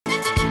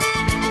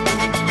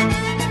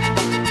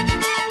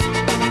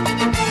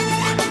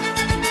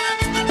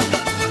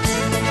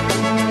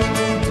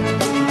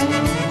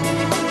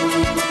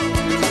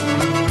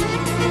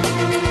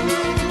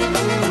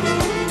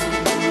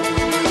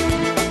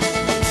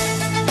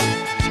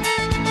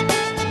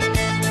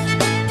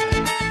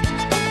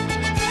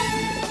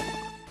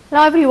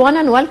Hello everyone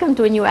and welcome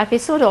to a new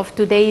episode of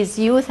Today's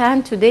Youth,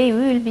 and today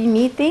we will be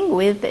meeting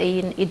with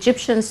an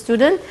Egyptian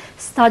student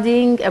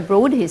studying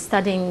abroad. He's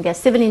studying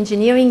civil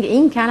engineering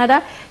in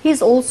Canada.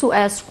 He's also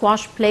a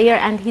squash player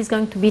and he's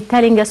going to be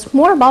telling us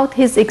more about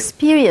his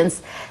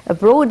experience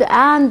abroad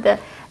and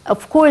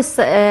of course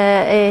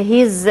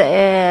his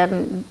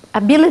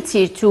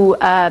ability to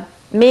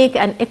make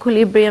an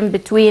equilibrium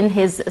between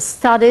his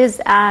studies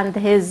and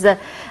his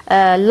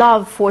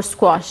love for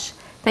squash.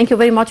 Thank you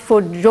very much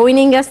for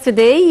joining us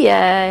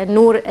today,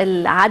 Noor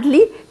El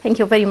Adli. Thank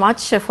you very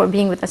much for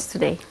being with us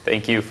today.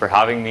 Thank you for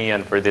having me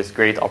and for this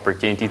great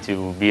opportunity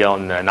to be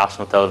on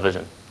national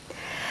television.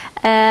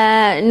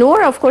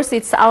 Noor, of course,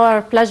 it's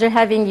our pleasure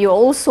having you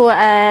also.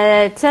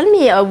 Tell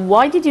me,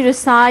 why did you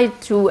decide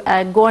to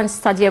go and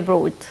study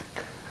abroad?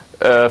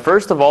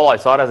 First of all, I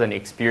saw it as an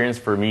experience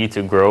for me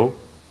to grow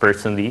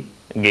personally,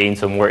 gain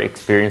some more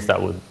experience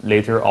that would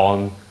later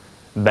on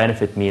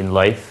benefit me in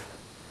life.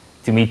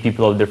 To meet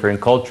people of different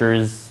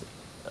cultures,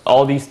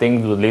 all these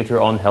things would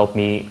later on help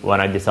me when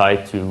I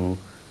decide to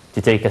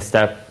take a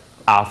step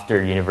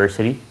after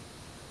university.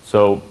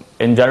 So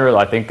in general,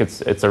 I think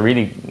it's a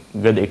really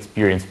good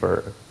experience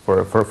for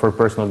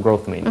personal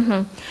growth mainly.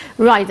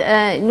 Mm-hmm.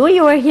 Right. Noor,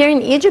 you were here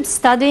in Egypt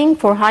studying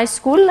for high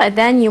school,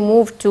 then you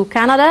moved to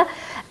Canada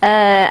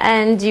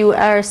and you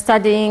are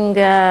studying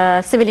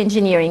civil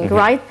engineering,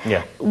 right?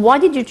 Yeah. Why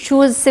did you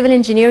choose civil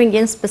engineering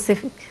in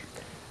specific?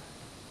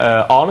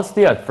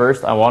 Honestly, at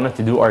first I wanted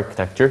to do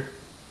architecture,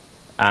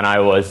 and I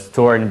was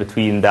torn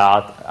between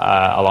that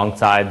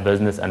alongside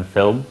business and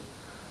film.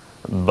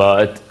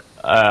 But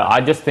I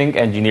just think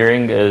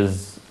engineering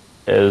is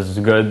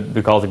good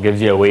because it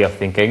gives you a way of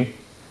thinking.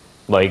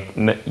 Like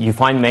you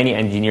find many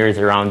engineers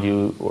around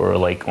you, or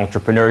like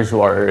entrepreneurs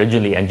who are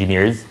originally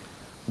engineers,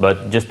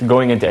 but just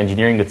going into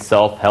engineering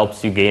itself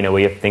helps you gain a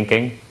way of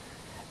thinking,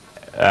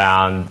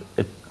 and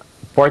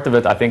part of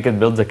it, I think it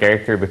builds a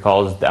character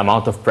because the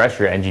amount of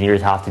pressure engineers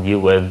have to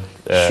deal with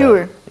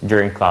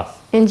during class.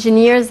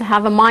 Engineers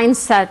have a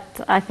mindset,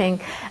 I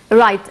think.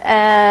 Right.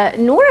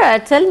 Noor,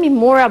 tell me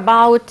more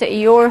about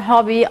your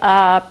hobby,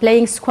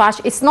 playing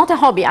squash. It's not a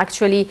hobby,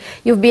 actually.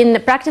 You've been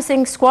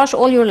practicing squash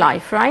all your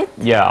life, right?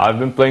 Yeah, I've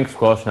been playing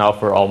squash now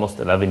for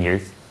almost 11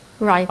 years.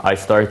 Right. I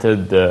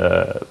started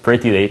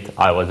pretty late.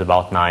 I was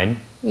about 9.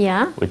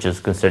 Yeah. Which is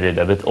considered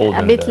a bit old.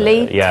 A bit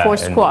late for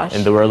squash.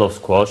 In the world of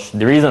squash.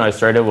 The reason I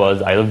started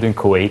was I lived in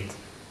Kuwait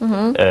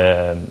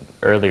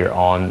earlier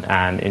on,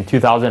 and in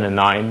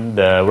 2009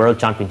 the World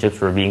Championships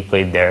were being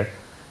played there,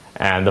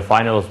 and the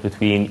final was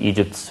between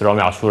Egypt's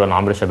Rami Ashour and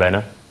Amr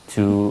Shabana,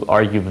 two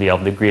arguably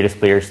of the greatest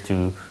players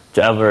to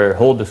ever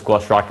hold the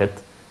squash racket.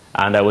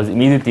 And I was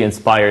immediately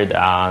inspired,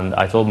 and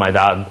I told my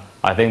dad,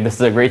 I think this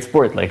is a great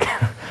sport. Like,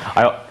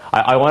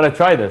 I want to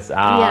try this,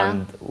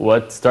 and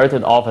what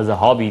started off as a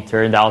hobby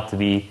turned out to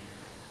be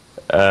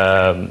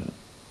a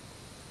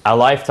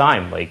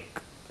lifetime.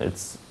 Like,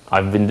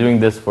 I've been doing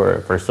this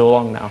for so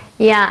long now.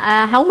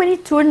 Yeah. How many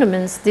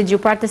tournaments did you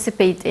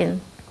participate in?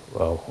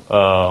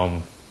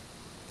 Well,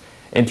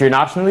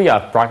 internationally,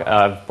 I've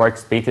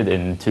participated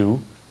in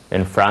 2,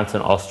 in France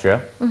and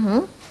Austria.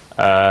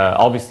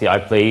 Obviously, I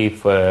play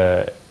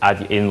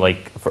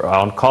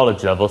on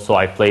college level, so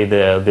I play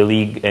the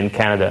league in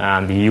Canada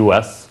and the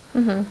US.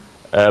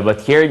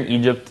 But here in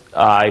Egypt,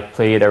 I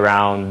played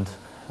around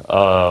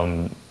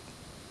 8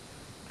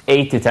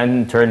 to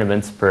 10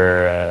 tournaments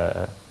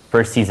per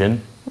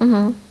season.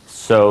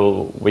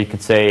 So we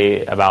could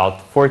say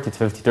about 40 to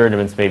 50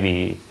 tournaments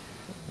maybe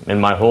in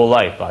my whole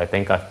life. I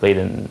think I've played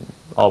in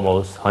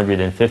almost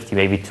 150,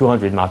 maybe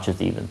 200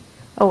 matches even.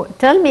 Oh,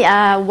 tell me,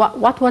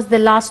 what was the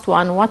last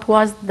one? What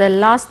was the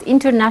last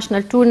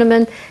international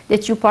tournament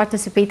that you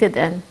participated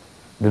in?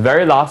 The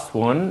very last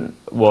one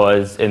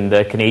was in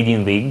the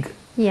Canadian League.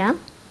 Yeah.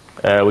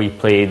 We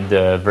played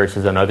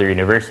versus another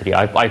university.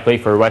 I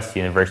played for West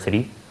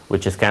University,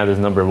 which is Canada's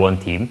 #1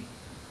 team.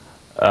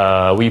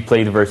 We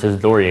played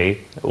versus Laurier,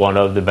 one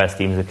of the best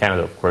teams in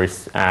Canada, of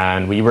course,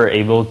 and we were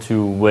able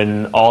to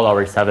win all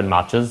our 7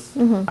 matches,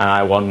 and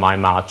I won my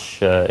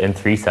match in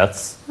 3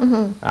 sets.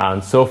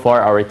 And so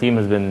far, our team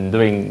has been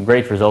doing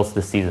great results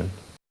this season.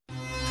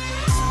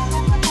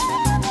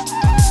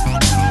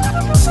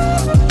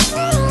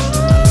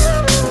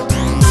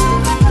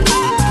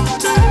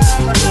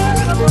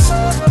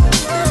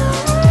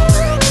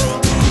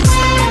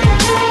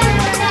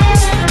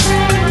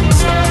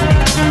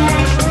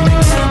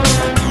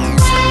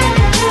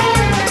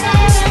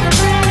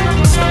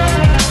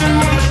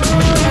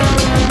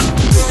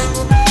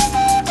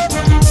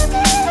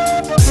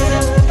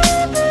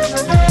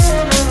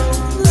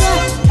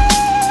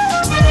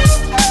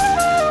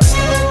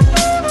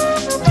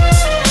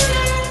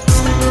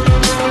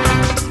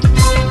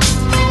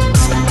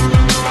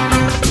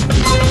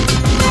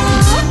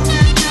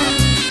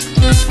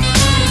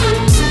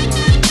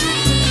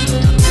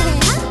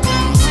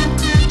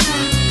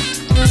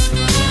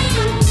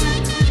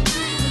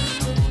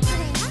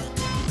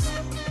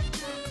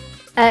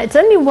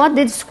 Tell me, what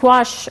did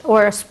squash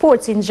or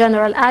sports in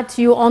general add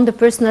to you on the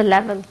personal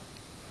level?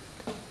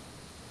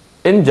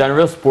 in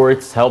general,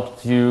 sports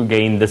help you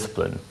gain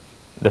discipline.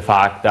 The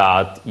fact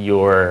that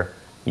you're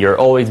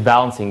always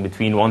balancing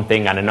between one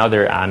thing and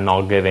another and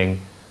not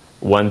giving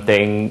one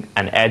thing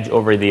an edge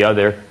over the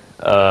other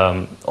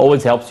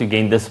always helps you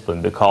gain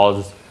discipline,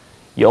 because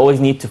you always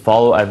need to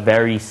follow a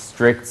very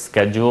strict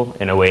schedule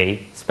in a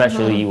way,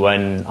 especially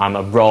when I'm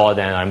abroad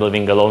and I'm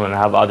living alone and I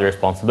have other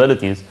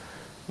responsibilities.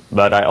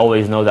 But I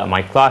always know that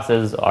my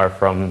classes are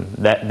from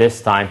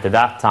this time to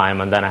that time,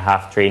 and then I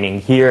have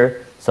training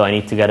here, so I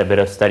need to get a bit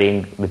of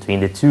studying between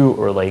the two,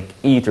 or like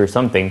eat or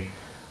something.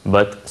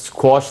 But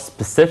squash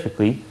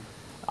specifically,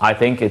 I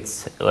think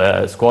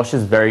squash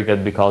is very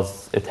good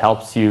because it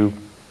helps you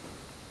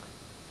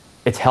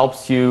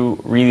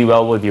really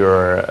well with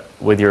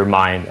your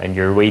mind and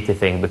your way to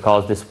think,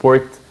 because the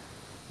sport,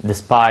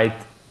 despite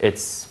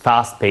its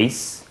fast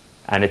pace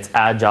and its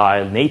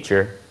agile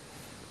nature,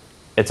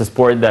 it's a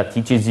sport that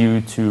teaches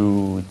you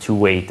to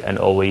wait and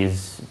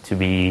always to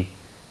be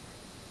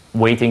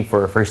waiting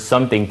for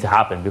something to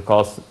happen,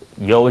 because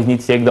you always need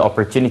to take the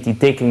opportunity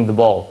taking the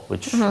ball,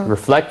 which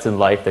reflects in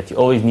life that you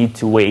always need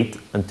to wait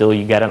until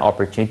you get an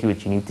opportunity,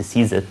 which you need to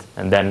seize it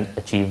and then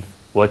achieve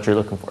what you're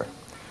looking for.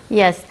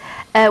 Yes.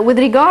 With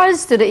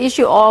regards to the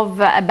issue of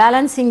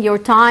balancing your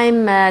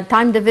time,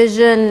 time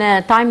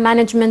division, time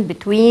management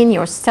between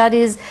your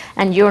studies,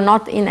 and you're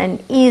not in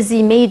an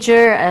easy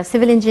major,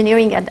 civil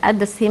engineering, and at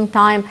the same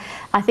time,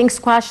 I think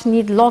squash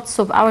need lots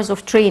of hours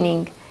of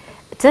training.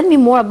 Tell me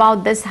more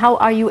about this. How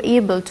are you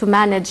able to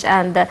manage,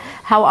 and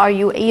how are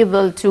you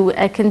able to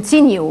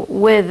continue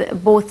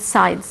with both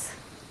sides?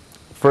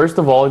 First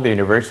of all, the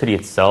university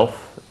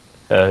itself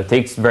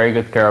takes very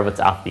good care of its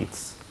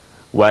athletes.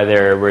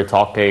 Whether we're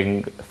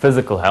talking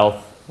physical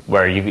health,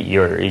 where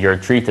you're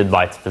treated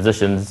by its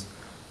physicians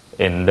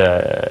in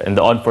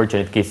the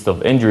unfortunate cases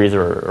of injuries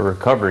or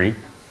recovery,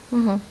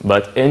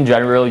 but in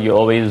general, you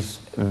always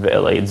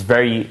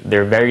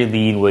they're very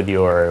lean with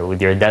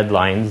your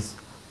deadlines.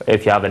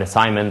 If you have an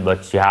assignment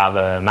but you have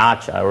a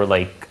match or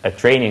like a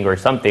training or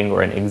something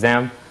or an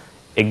exam,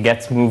 it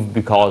gets moved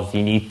because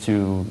you need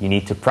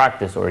to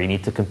practice or you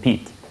need to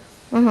compete.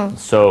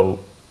 So,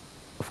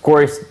 of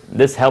course,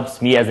 this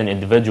helps me as an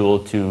individual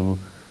to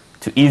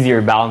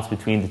easier balance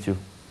between the two.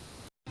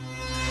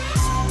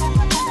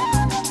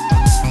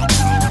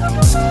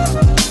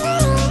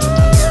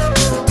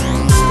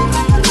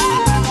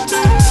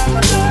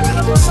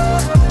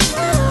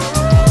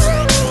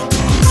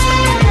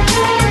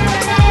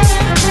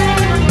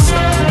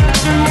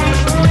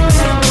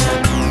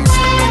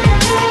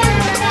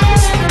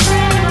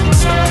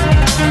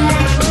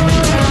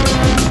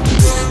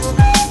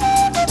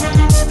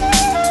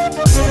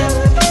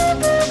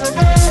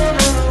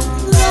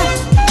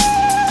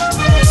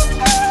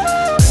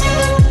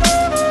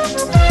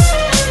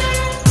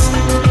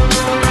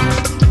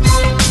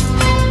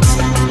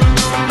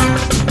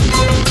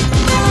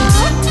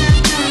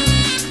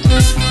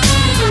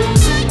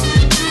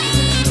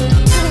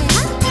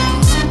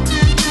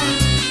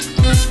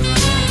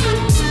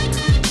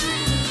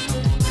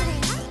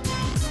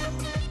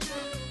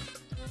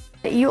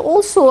 You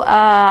also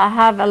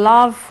have a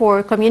love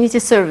for community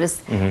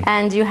service,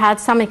 and you had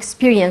some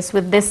experience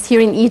with this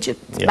here in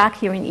Egypt, back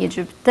here in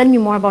Egypt. Tell me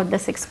more about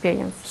this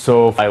experience.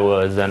 So I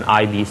was an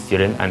IB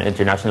student, an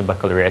International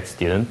Baccalaureate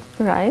student.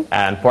 Right.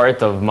 And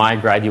part of my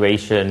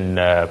graduation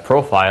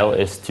profile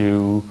is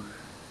to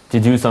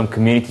do some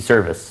community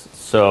service.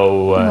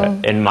 So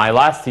in my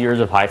last years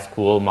of high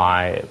school,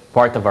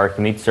 part of our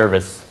community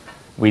service,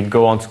 we'd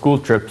go on school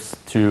trips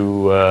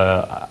to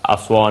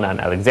Aswan and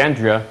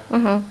Alexandria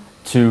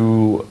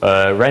to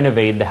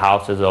renovate the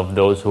houses of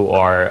those who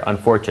are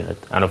unfortunate.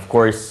 And of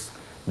course,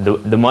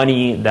 the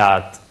money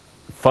that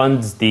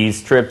funds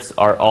these trips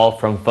are all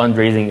from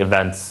fundraising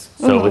events.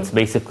 So it's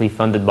basically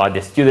funded by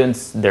the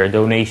students, their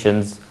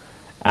donations,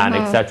 and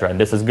etc. And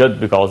this is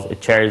good because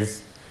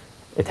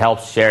it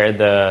helps share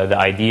the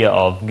idea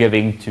of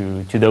giving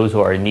to those who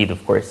are in need,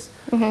 of course.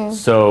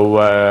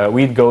 So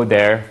we'd go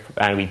there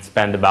and we'd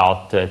spend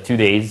about 2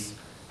 days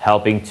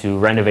helping to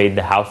renovate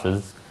the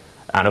houses.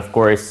 And of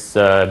course,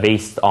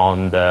 based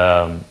on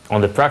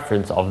the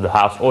preference of the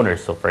house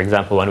owners. So, for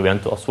example, when we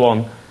went to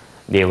Aswan,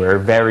 they were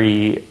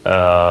very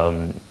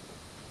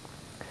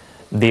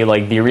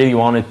they really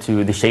wanted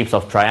the shapes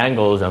of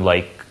triangles and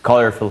like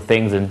colorful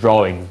things and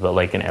drawings. But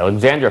like in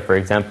Alexandria, for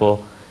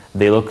example,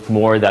 they looked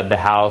more that the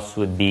house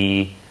would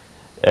be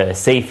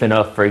safe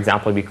enough, for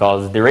example,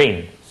 because the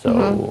rain.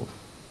 So.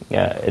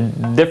 Yeah,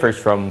 it differs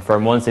from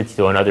one city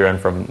to another and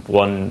from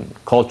one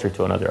culture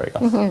to another, I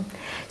guess.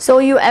 So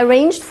you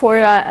arranged for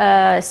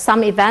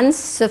some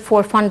events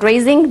for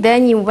fundraising,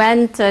 then you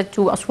went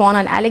to Aswan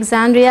and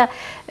Alexandria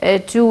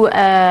to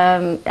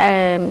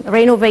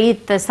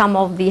renovate some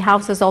of the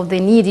houses of the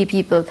needy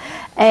people.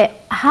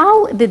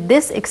 How did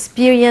this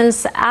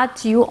experience add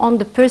to you on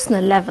the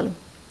personal level?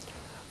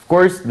 Of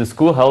course, the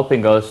school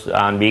helping us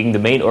and being the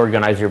main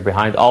organizer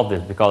behind all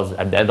this, because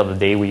at the end of the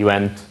day, we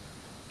went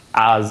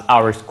as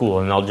our school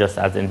and not just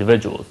as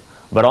individuals.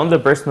 But on the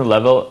personal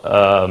level,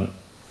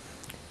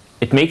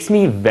 it makes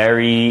me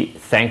very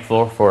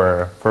thankful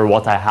for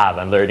what I have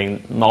and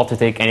learning not to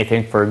take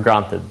anything for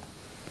granted.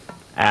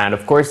 And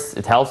of course,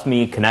 it helps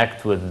me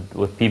connect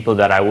with people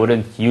that I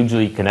wouldn't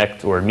usually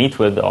connect or meet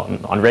with on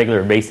a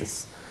regular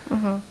basis.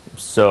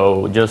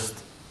 So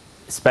just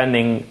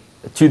spending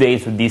 2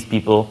 days with these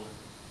people,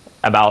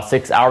 about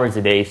 6 hours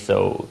a day,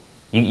 so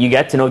you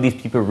get to know these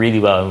people really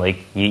well, and like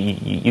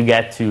you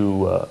get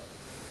to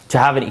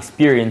have an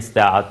experience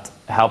that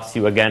helps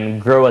you again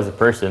grow as a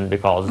person,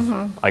 because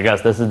I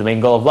guess this is the main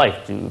goal of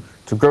life,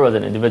 to grow as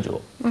an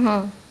individual.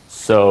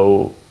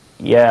 So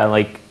yeah,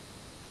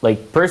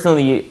 like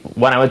personally,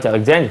 when I went to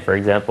Alexandria, for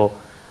example,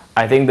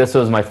 I think this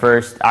was my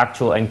first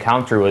actual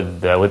encounter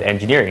with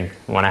engineering,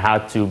 when I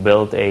had to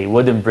build a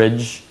wooden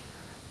bridge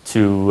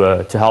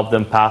to help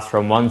them pass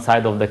from one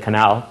side of the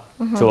canal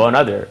to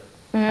another.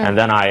 And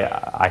then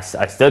I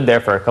stood there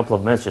for a couple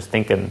of minutes just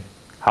thinking,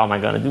 how am I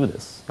going to do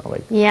this?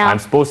 Like, I'm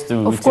supposed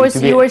to... Of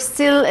course, you were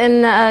still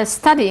in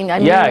studying. I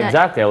mean,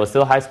 exactly. I was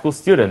still a high school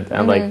student.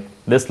 And like,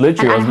 this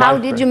literally was and how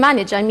did you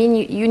manage? I mean,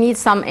 you need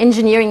some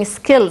engineering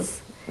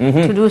skills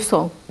to do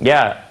so.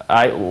 Yeah,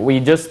 we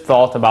just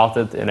thought about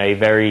it in a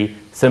very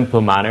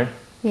simple manner.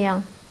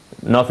 Yeah.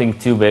 Nothing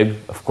too big.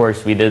 Of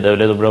course, we did a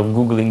little bit of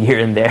Googling here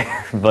and there,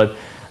 but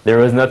there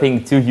was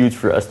nothing too huge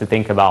for us to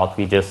think about.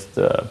 We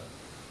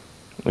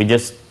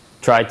just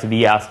tried to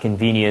be as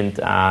convenient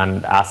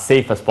and as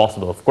safe as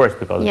possible, of course,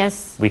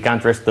 because we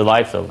can't risk the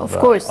lives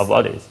of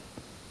others.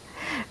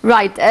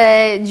 Right.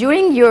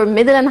 During your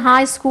middle and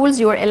high schools,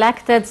 you were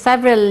elected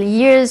several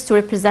years to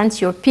represent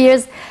your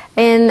peers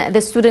in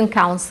the student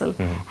council.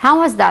 How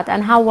was that,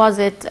 and how was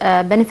it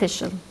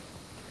beneficial?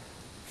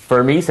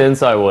 For me,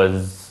 since I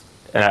was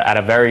at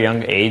a very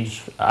young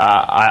age,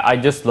 I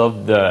just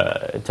loved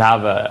to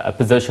have a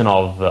position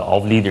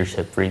of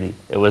leadership, really.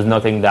 It was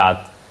nothing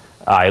that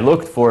I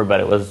looked for, but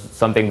it was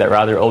something that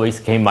rather always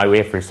came my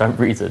way for some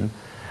reason.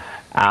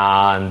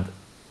 And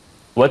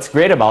what's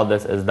great about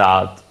this is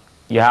that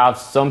you have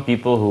some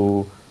people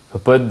who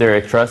put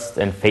their trust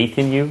and faith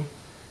in you,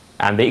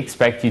 and they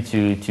expect you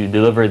to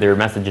deliver their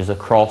messages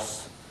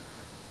across,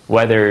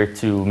 whether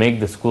to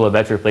make the school a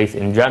better place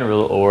in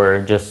general,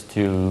 or just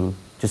to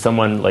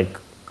someone like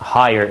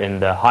higher in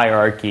the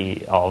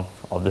hierarchy of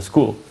the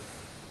school.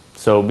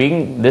 So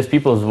being these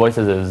people's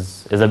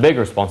voices is a big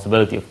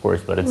responsibility, of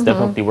course, but it's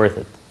definitely worth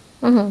it.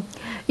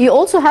 You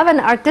also have an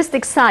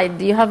artistic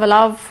side. You have a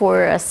love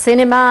for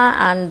cinema,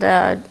 and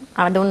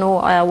I don't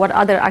know what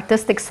other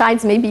artistic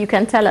sides. Maybe you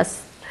can tell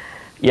us.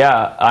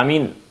 Yeah, I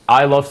mean,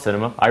 I love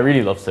cinema. I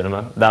really love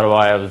cinema. That's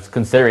why I was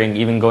considering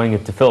even going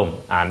into film.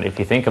 And if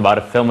you think about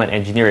it, film and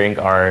engineering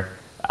are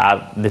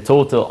at the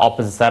total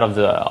opposite side of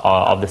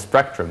the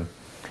spectrum.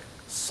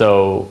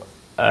 So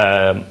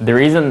the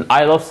reason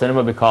I love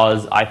cinema,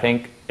 because I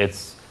think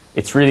it's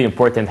really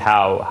important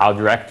how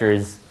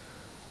directors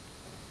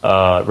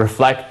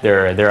reflect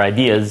their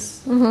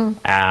ideas,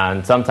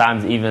 and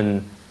sometimes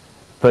even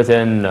put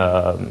in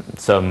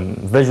some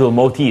visual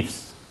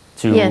motifs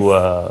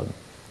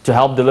to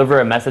help deliver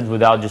a message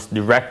without just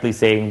directly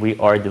saying we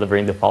are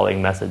delivering the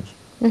following message.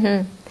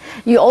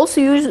 You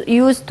also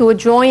used to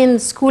join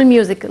school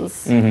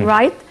musicals,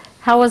 right?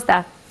 How was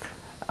that?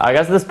 I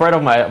guess this is part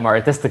of my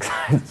artistic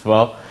side as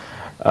well.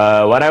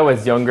 When I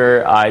was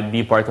younger, I'd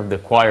be part of the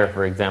choir,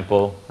 for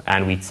example,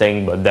 and we'd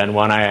sing. But then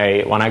when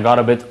I got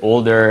a bit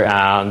older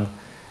and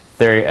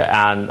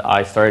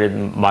I started,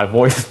 my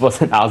voice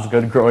wasn't as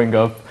good growing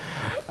up.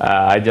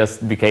 I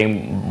just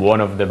became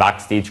one of the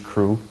backstage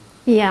crew,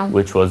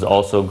 which was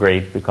also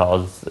great,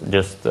 because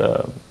just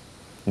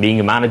being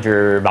a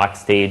manager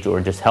backstage or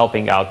just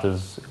helping out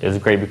is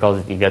great,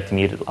 because you get to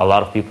meet a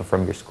lot of people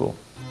from your school.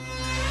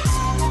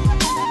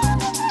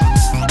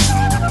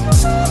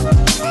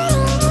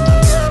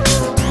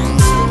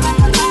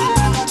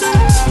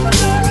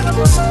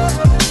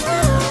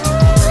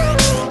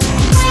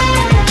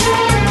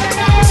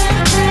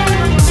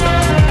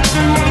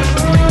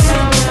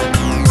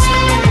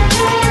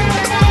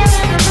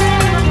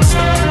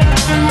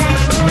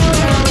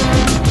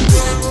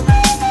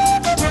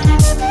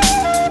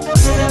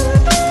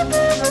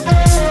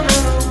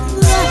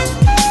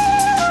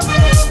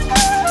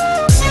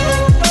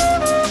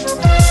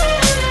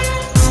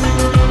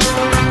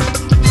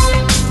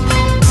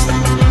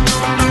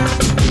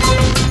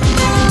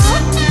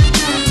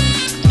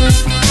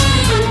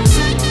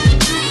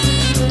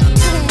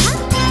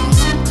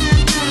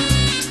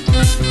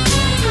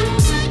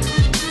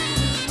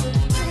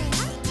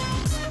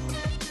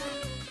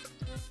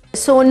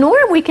 So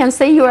Noor, we can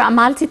say you're a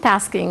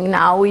multitasking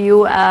now.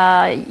 You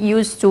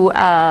used to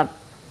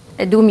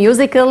do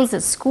musicals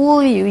at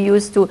school. You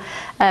used to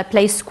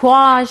play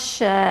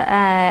squash.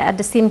 At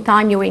the same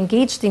time, you were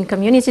engaged in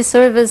community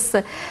service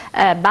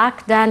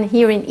back then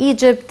here in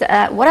Egypt.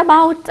 What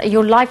about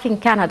your life in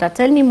Canada?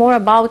 Tell me more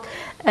about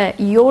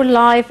your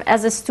life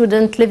as a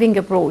student living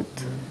abroad.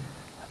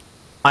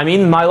 I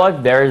mean, my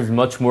life there is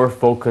much more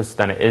focused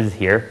than it is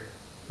here,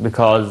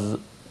 because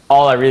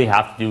all I really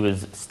have to do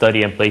is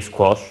study and play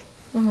squash.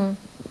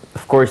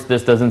 of course,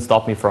 this doesn't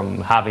stop me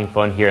from having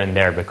fun here and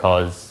there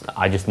because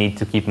I just need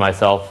to keep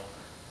myself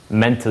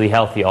mentally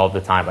healthy all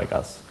the time, I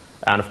guess.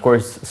 And of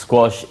course,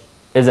 squash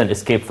is an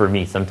escape for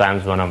me.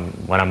 Sometimes when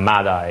I'm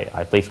mad,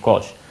 I play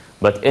squash.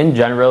 But in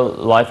general,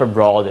 life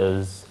abroad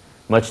is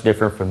much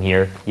different from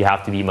here. You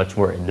have to be much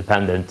more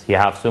independent. You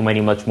have so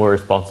many much more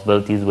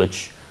responsibilities,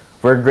 which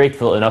we're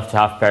grateful enough to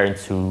have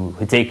parents who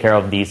take care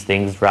of these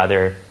things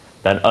rather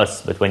than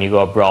us. But when you go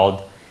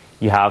abroad,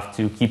 you have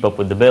to keep up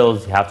with the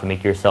bills, you have to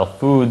make yourself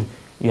food,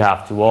 you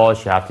have to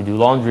wash, you have to do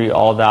laundry,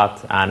 all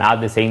that. And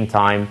at the same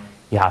time,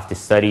 you have to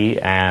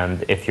study.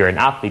 And if you're an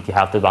athlete, you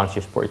have to balance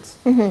your sports.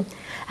 Mm-hmm.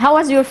 How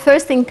was your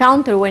first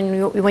encounter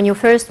when you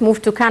first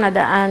moved to Canada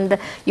and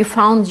you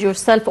found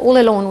yourself all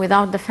alone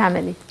without the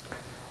family?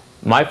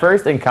 My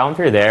first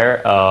encounter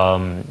there,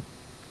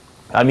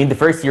 I mean, the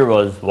first year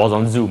was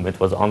on Zoom. It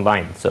was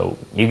online. So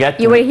you get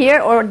to... You were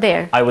here or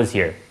there? I was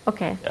here.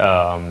 Okay.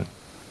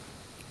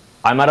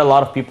 I met a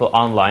lot of people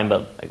online,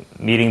 but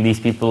meeting these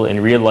people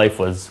in real life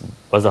was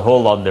a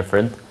whole lot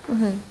different.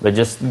 Mm-hmm. But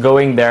just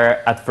going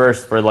there at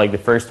first for like the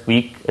first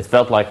week, it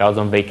felt like I was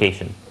on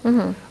vacation.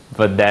 Mm-hmm.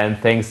 But then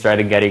things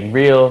started getting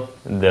real.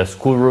 The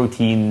school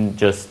routine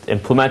just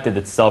implemented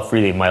itself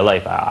really in my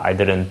life. I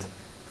didn't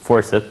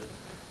force it.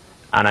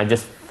 And I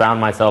just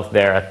found myself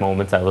there at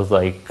moments I was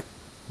like,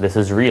 this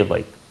is real.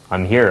 Like,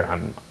 I'm here.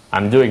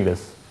 I'm doing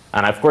this.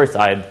 And of course,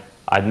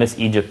 I'd miss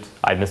Egypt.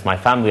 I'd miss my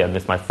family. I'd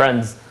miss my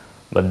friends.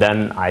 But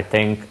then I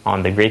think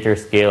on the greater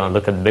scale and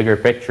look at the bigger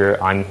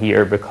picture, I'm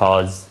here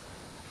because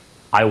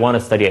I want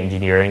to study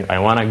engineering. I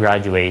want to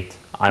graduate.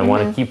 I mm-hmm.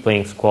 want to keep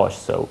playing squash.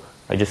 So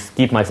I just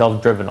keep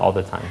myself driven all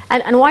the time.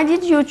 And why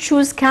did you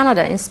choose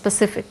Canada in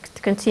specific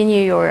to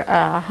continue your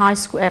high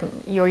school,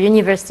 your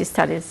university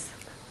studies?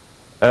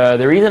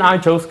 The reason I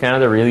chose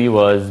Canada really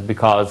was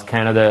because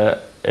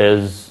Canada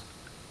is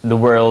the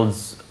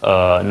world's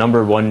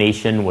 #1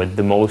 nation with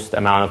the most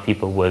amount of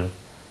people with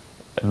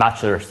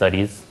bachelor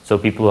studies, so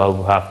people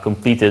who have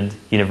completed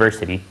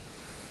university.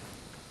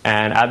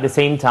 And at the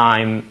same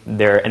time,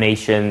 they're a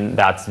nation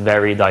that's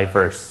very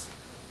diverse.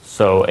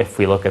 So if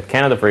we look at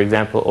Canada, for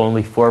example,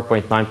 only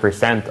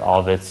 4.9%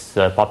 of its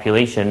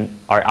population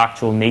are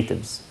actual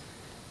natives.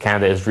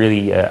 Canada is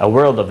really a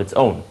world of its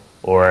own,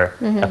 or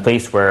mm-hmm. a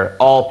place where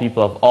all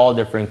people of all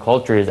different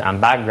cultures and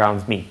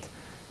backgrounds meet.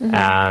 Mm-hmm.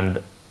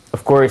 And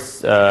of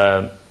course,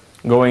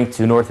 going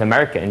to North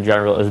America in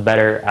general is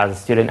better as a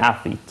student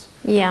athlete.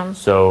 Yeah.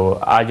 So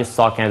I just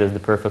saw Canada as the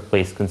perfect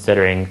place,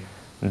 considering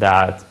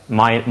that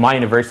my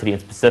university in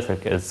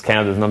specific is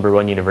Canada's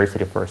 #1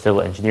 university for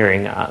civil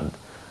engineering and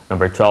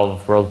number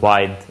 12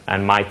 worldwide,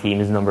 and my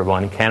team is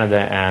 #1 in Canada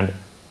and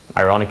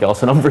ironically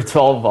also number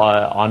 12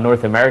 on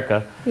North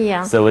America.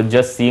 Yeah. So it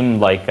just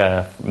seemed like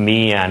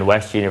me and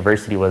West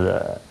University was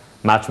a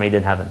match made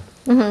in heaven.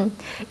 Mm-hmm.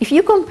 If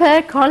you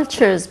compare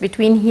cultures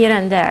between here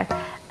and there,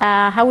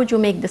 how would you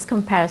make this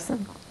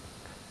comparison?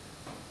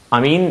 I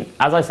mean,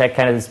 as I said,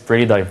 Canada is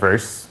pretty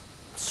diverse,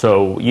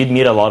 so you'd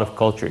meet a lot of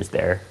cultures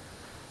there.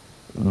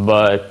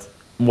 But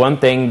one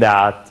thing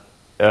that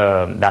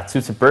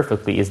suits it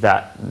perfectly is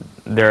that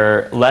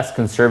they're less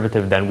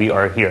conservative than we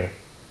are here.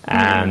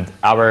 And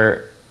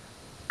our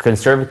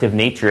conservative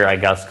nature, I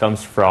guess,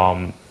 comes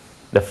from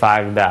the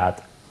fact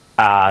that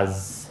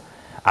as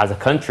a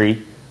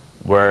country,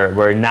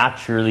 we're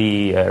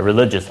naturally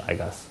religious, I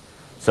guess.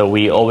 So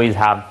we always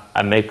have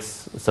a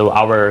mix. So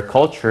our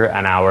culture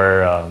and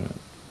our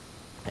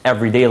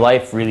everyday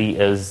life really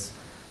is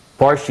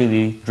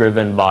partially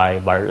driven by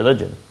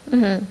religion.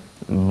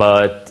 Mm-hmm.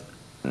 But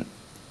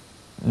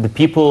the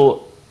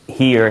people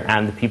here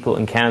and the people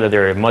in Canada,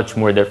 they're much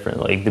more different.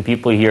 Like the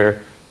people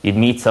here, you'd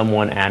meet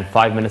someone and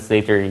 5 minutes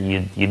later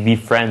you'd be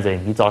friends and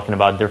you'd be talking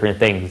about different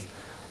things.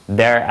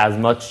 There, as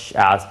much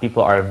as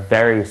people are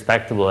very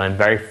respectable and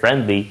very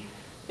friendly,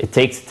 it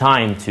takes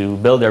time to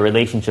build a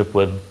relationship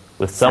with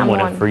someone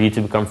and for you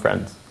to become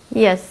friends.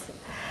 Yes.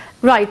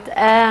 Right.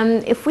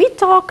 If we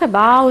talk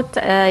about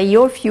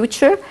your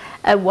future,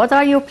 what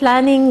are you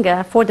planning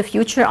for the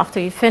future after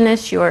you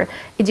finish your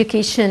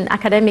education,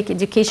 academic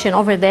education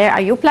over there?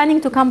 Are you planning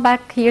to come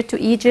back here to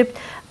Egypt,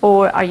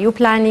 or are you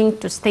planning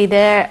to stay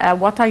there?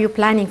 What are you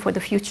planning for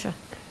the future?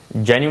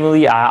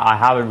 Genuinely, I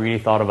haven't really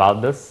thought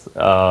about this.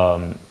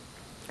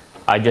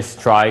 I just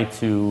try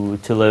to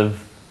live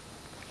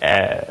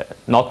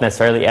not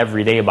necessarily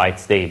every day by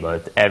its day,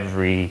 but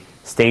every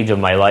stage of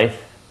my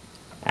life,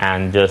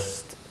 and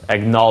just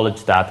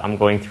acknowledge that I'm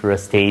going through a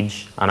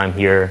stage and I'm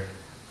here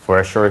for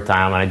a short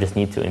time and I just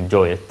need to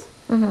enjoy it.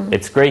 Mm-hmm.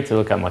 It's great to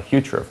look at my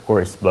future, of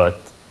course, but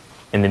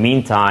in the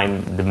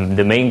meantime,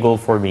 the main goal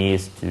for me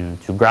is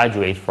to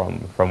graduate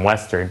from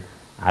Western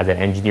as an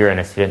engineer and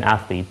a student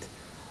athlete.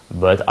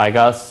 But I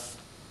guess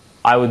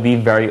I would be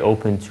very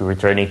open to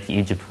returning to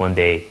Egypt one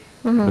day,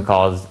 mm-hmm.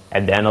 because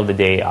at the end of the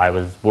day, I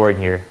was born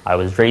here, I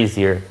was raised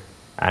here,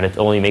 and it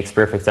only makes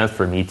perfect sense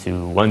for me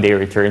to one day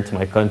return to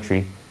my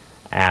country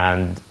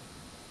and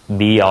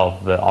be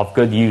of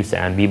good use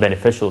and be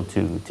beneficial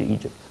to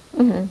Egypt.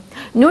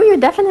 No, you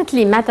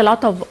definitely met a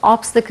lot of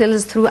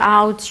obstacles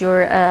throughout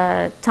your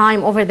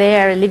time over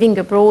there, living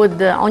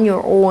abroad on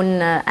your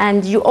own,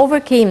 and you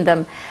overcame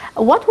them.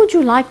 What would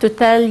you like to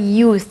tell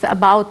youth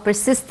about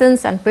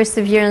persistence and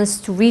perseverance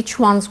to reach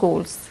one's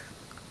goals?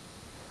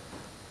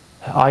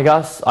 I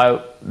guess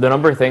the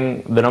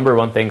number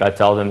one thing I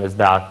tell them is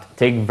that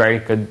take very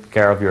good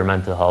care of your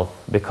mental health,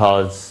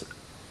 because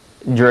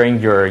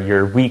during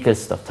your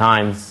weakest of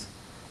times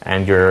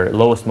and your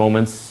lowest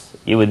moments,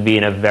 you would be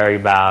in a very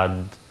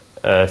bad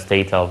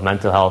state of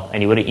mental health,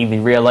 and you wouldn't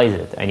even realize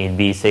it, and you'd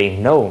be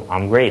saying, "No,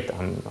 I'm great.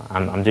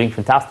 I'm doing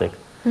fantastic."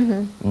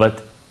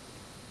 But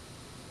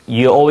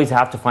you always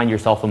have to find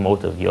yourself a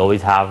motive. You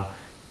always have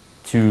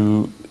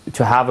to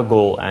have a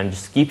goal and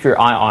just keep your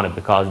eye on it,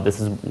 because this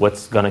is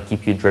what's going to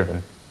keep you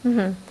driven.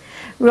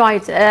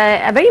 Right.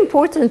 A very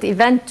important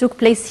event took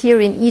place here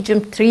in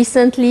Egypt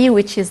recently,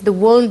 which is the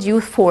World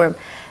Youth Forum,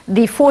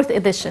 the 4th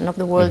edition of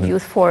the World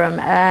Youth Forum.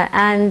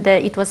 And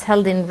it was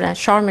held in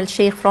Sharm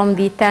el-Sheikh from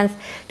the 10th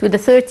to the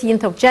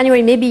 13th of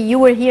January. Maybe you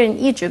were here in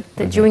Egypt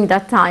during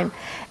that time.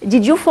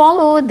 Did you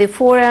follow the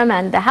forum,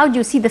 and how do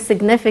you see the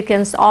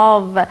significance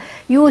of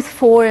youth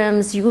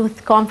forums,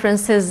 youth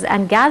conferences,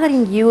 and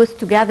gathering youth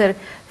together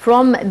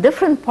from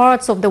different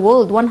parts of the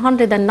world?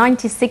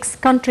 196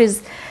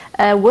 countries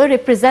were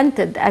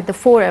represented at the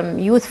forum.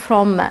 Youth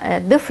from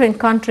different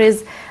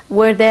countries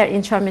were there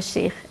in Sharm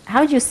el-Sheikh.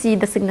 How do you see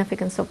the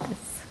significance of this?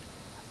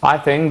 I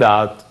think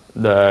that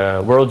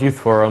the World Youth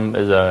Forum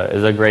is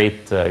a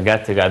great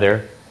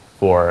get-together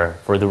for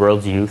the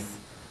world's youth.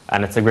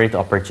 And it's a great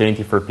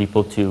opportunity for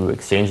people to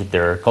exchange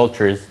their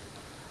cultures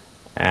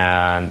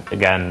and,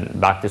 again,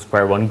 back to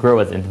square one, grow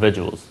as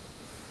individuals.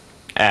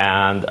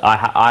 And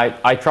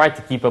I tried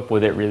to keep up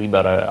with it, really,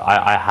 but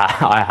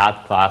I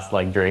had class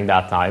like during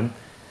that time,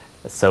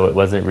 so it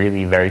wasn't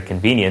really very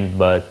convenient.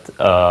 But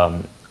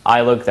I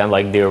looked, and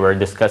like they were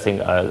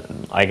discussing,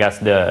 I guess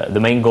the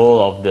main goal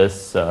of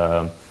this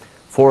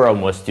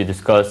forum was to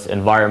discuss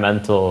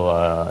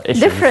environmental issues.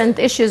 Different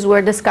issues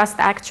were discussed,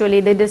 actually.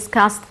 They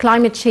discussed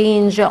climate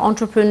change,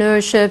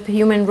 entrepreneurship,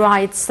 human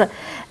rights,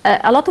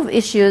 a lot of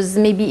issues,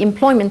 maybe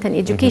employment and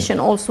education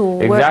also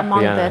were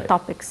among the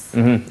topics.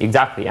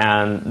 Exactly,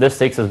 and this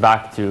takes us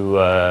back to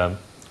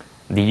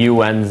the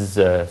UN's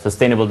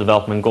Sustainable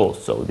Development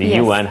Goals. So the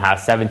UN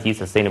has 70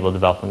 Sustainable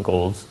Development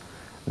Goals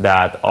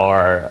that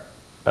are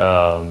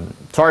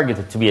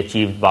targeted to be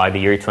achieved by the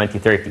year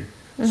 2030.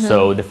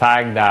 So the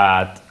fact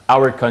that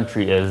our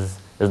country is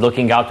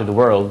looking out to the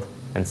world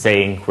and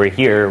saying, we're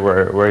here,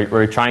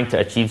 we're trying to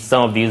achieve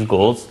some of these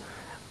goals,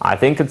 I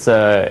think it's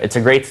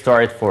a great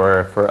start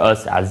for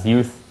us as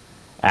youth,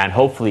 and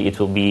hopefully it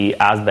will be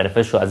as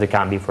beneficial as it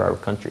can be for our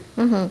country.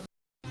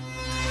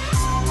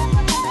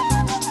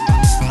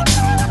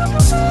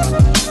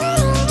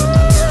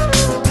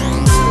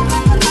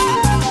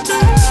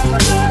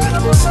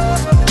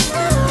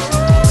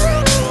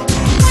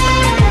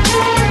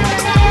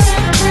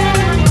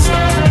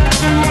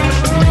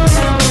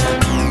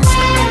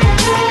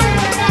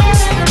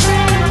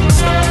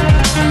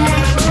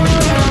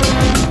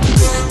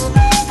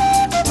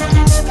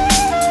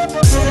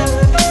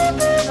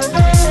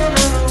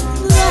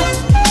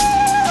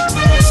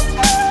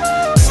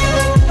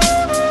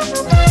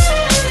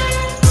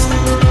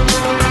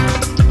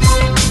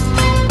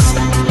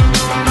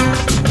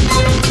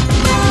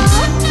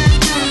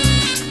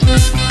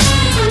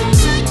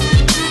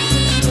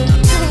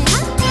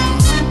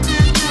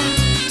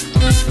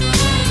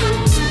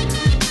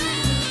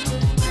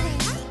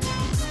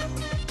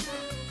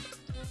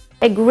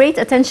 A great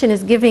attention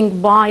is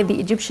given by the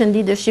Egyptian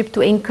leadership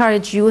to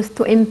encourage youth,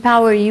 to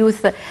empower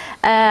youth.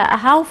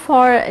 How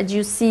far do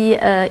you see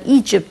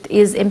Egypt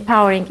is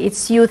empowering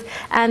its youth,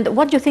 and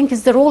what do you think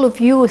is the role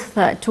of youth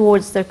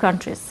towards their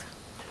countries?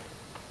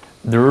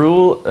 The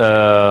role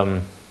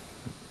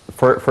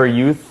for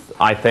youth,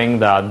 I think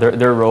that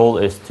their role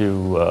is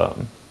to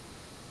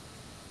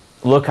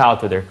look out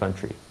to their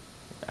country.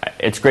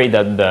 It's great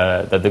that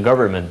the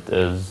government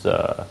is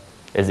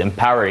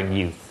empowering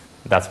youth.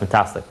 That's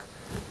fantastic.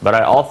 But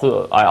I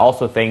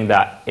also think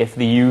that if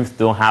the youth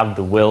don't have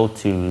the will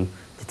to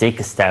take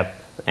a step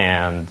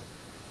and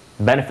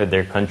benefit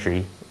their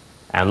country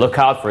and look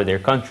out for their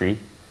country,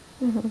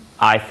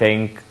 I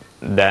think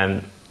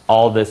then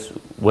all this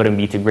wouldn't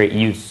be to great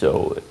use.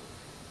 So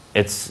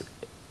it's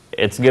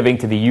giving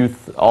to the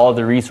youth all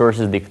the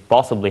resources they could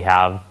possibly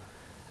have,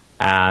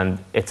 and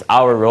it's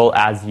our role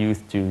as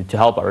youth to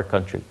help our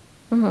country.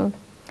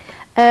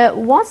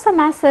 What's a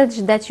message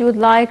that you would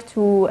like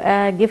to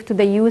give to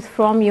the youth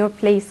from your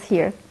place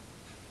here?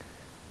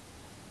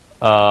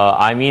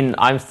 I mean,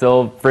 I'm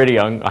still pretty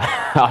young.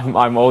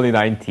 I'm only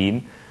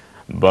 19,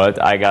 but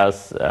I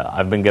guess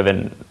I've been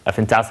given a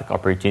fantastic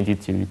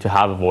opportunity to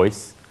have a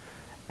voice.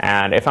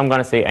 And if I'm going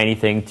to say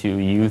anything to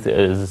youth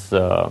is,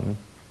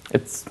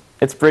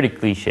 it's pretty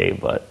cliche,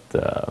 but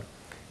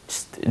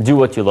just do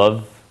what you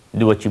love,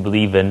 do what you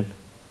believe in,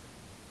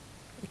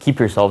 keep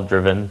yourself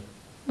driven,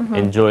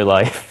 enjoy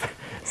life.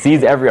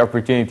 Seize every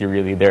opportunity,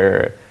 really.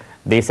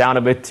 They sound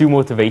a bit too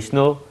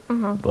motivational,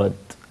 but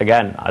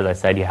again, as I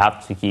said, you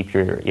have to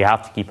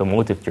keep a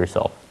motive to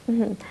yourself.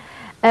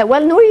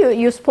 Well, Noor,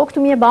 you spoke to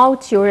me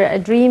about your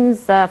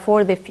dreams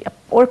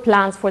or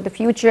plans for the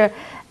future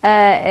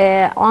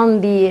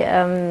on the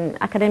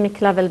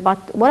academic level, but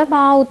what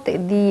about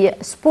the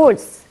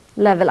sports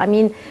level? I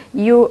mean,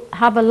 you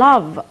have a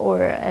love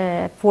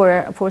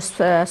for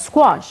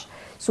squash.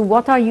 So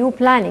what are you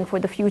planning for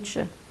the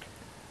future?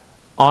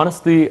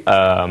 Honestly,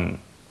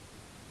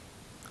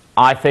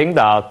 I think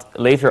that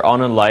later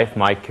on in life,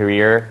 my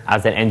career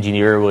as an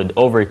engineer would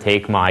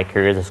overtake my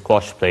career as a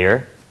squash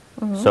player.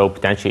 So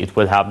potentially it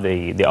would have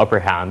the upper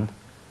hand.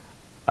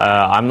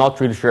 I'm not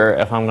really sure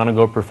if I'm going to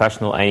go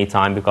professional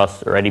anytime,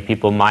 because already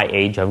people my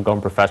age have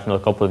gone professional a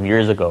couple of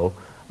years ago.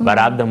 But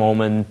at the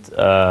moment,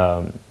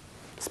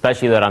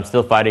 especially that I'm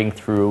still fighting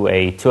through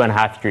a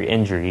 2.5-year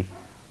injury,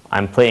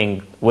 I'm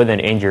playing with an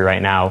injury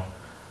right now.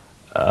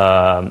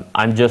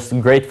 I'm just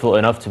grateful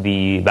enough to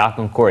be back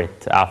on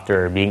court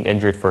after being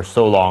injured for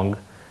so long.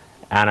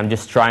 And I'm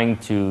just trying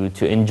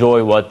to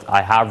enjoy what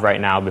I have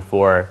right now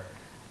before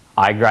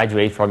I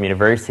graduate from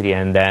university,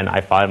 and then I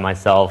find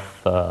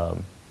myself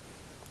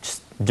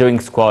just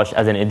doing squash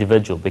as an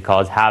individual,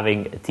 because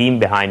having a team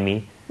behind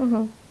me,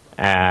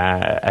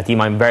 a team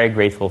I'm very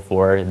grateful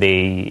for,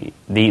 they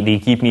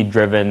keep me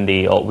driven,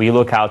 we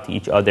look out to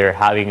each other,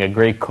 having a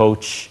great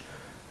coach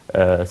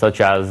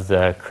such as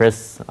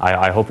Chris.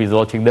 I hope he's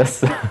watching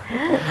this.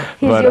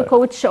 He's your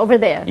coach over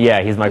there.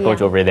 Yeah, he's my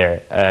coach over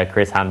there,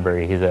 Chris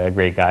Hanbury. He's a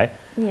great guy.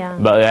 Yeah.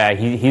 But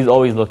he's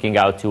always looking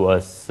out to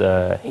us.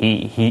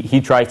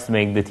 He tries to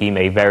make the team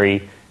a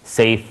very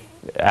safe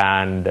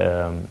and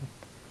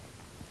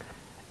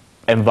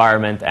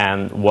environment,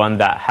 and one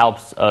that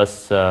helps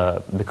us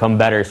become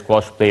better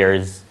squash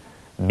players,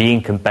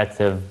 being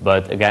competitive,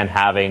 but again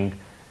having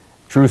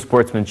true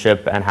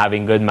sportsmanship and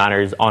having good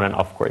manners on and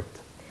off court.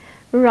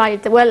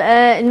 Right.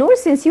 Well, Noor,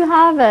 since you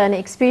have an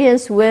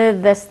experience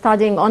with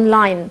studying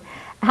online,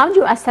 how do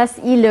you assess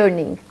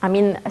e-learning? I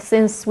mean,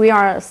 since we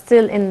are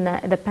still in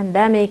the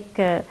pandemic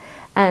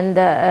and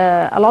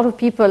a lot of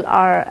people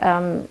are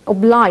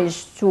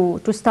obliged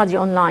to study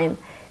online,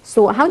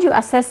 so how do you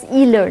assess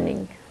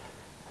e-learning?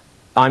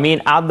 I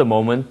mean, at the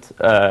moment,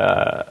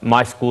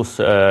 my school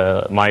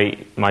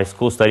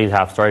studies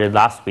have started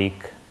last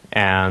week,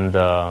 and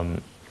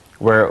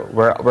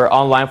we're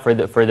online for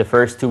the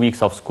first 2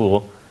 weeks of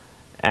school.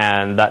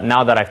 And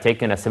now that I've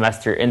taken a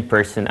semester in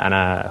person and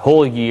a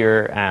whole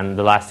year and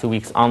the last 2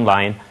 weeks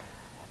online,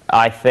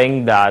 I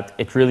think that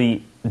it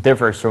really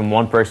differs from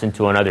one person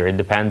to another. It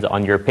depends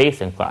on your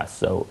pace in class.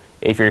 So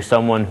if you're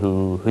someone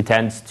who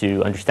tends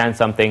to understand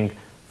something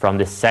from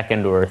the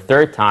second or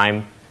third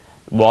time,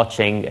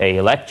 watching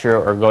a lecture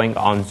or going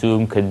on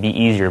Zoom could be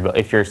easier. But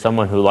if you're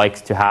someone who likes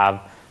to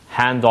have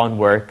hands-on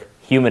work,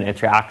 human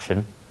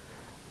interaction,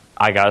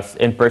 I guess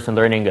in-person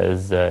learning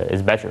is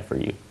better for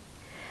you.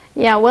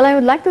 Yeah, well, I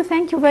would like to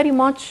thank you very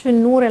much,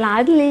 Noor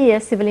Al Adli, a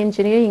civil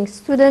engineering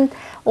student.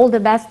 All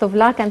the best of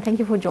luck, and thank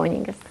you for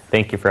joining us.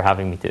 Thank you for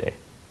having me today.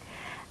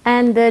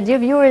 And dear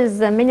viewers,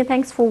 many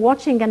thanks for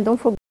watching, and don't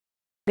forget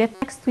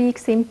next week,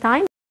 same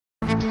time.